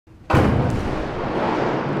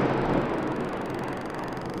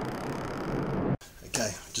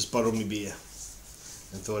just bottled my beer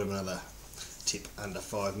and thought of another tip under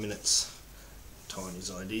 5 minutes.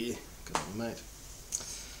 Tiny's idea, because I'm a mate.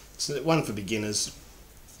 It's one for beginners.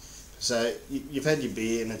 So you've had your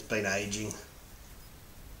beer and it's been aging.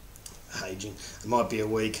 It might be a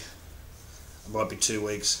week, it might be 2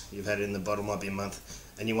 weeks. You've had it in the bottle, might be a month,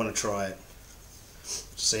 and you want to try it.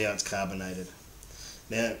 See how it's carbonated.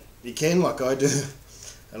 Now you can, like I do,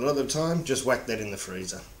 a lot of the time, just whack that in the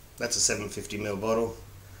freezer. That's a 750ml bottle.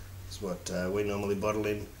 It's what we normally bottle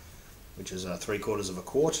in, which is 3/4 of a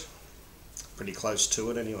quart. Pretty close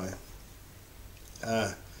to it anyway.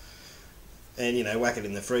 And you know, whack it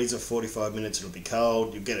in the freezer, 45 minutes, it'll be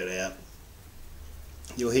cold, you'll get it out.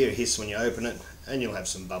 You'll hear a hiss when you open it, and you'll have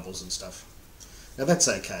some bubbles and stuff. Now that's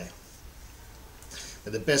okay.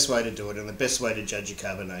 But the best way to do it, and the best way to judge your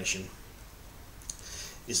carbonation,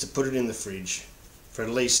 is to put it in the fridge for at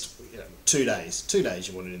least 2 days. 2 days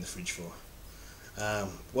you want it in the fridge for.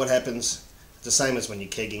 What happens, it's the same as when you're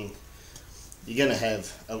kegging. You're going to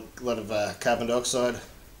have a lot of carbon dioxide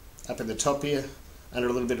up in the top here, under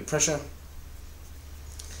a little bit of pressure.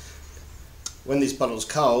 When this bottle's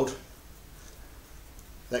cold,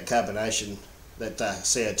 that carbonation, that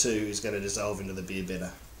CO2 is going to dissolve into the beer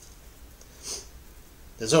better.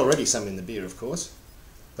 There's already some in the beer, of course,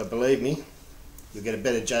 but believe me, you'll get a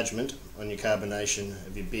better judgment on your carbonation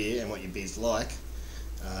of your beer and what your beer's like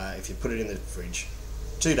if you put it in the fridge.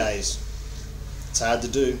 2 days. It's hard to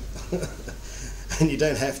do, and you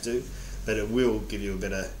don't have to, but it will give you a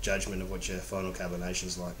better judgment of what your final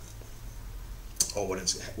carbonation's like, or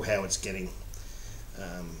how it's getting.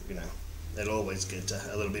 You know, it'll always get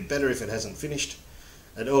a little bit better if it hasn't finished.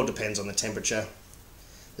 It all depends on the temperature.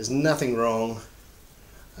 There's nothing wrong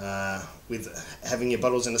with having your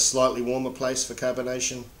bottles in a slightly warmer place for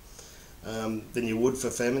carbonation than you would for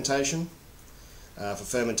fermentation. For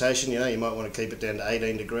fermentation, you might want to keep it down to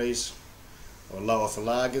 18 degrees or lower for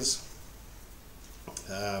lagers,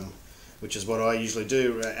 which is what I usually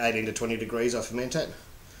do. 18 to 20 degrees I ferment at,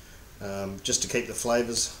 just to keep the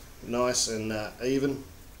flavours nice and even,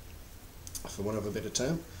 for want of a better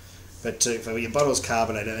term. But for your bottle's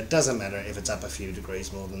carbonated, it doesn't matter if it's up a few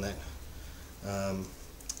degrees more than that.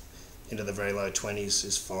 Into the very low 20s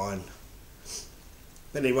is fine.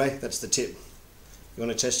 But anyway, that's the tip. You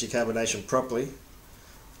want to test your carbonation properly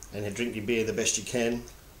and drink your beer the best you can,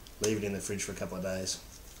 leave it in the fridge for a couple of days.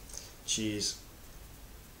 Cheers.